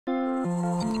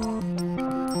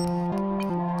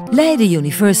Leiden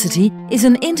University is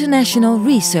an international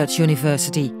research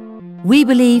university. We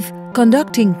believe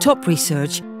conducting top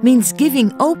research means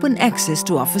giving open access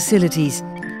to our facilities,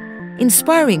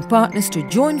 inspiring partners to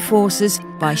join forces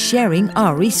by sharing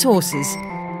our resources.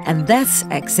 And that's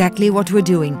exactly what we're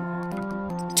doing.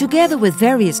 Together with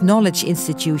various knowledge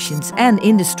institutions and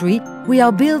industry, we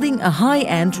are building a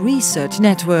high-end research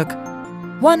network.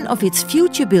 One of its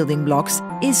future building blocks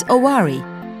is oari.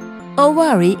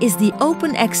 Oari is the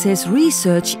open access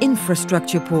research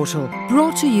infrastructure portal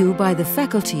brought to you by the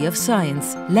Faculty of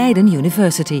Science, Leiden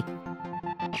University.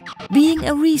 Being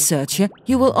a researcher,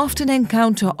 you will often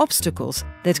encounter obstacles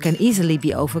that can easily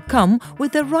be overcome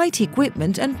with the right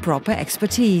equipment and proper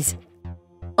expertise.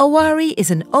 Oari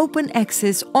is an open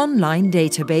access online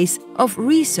database of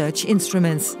research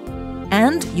instruments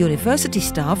and university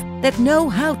staff that know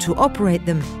how to operate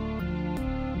them.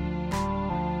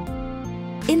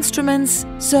 Instruments,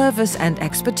 servers and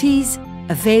expertise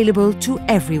available to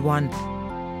everyone.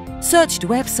 Search the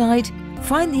website,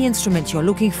 find the instrument you're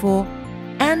looking for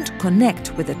and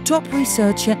connect with a top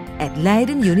researcher at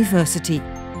Leiden University.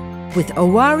 With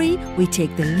oari, we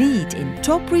take the lead in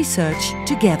top research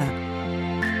together.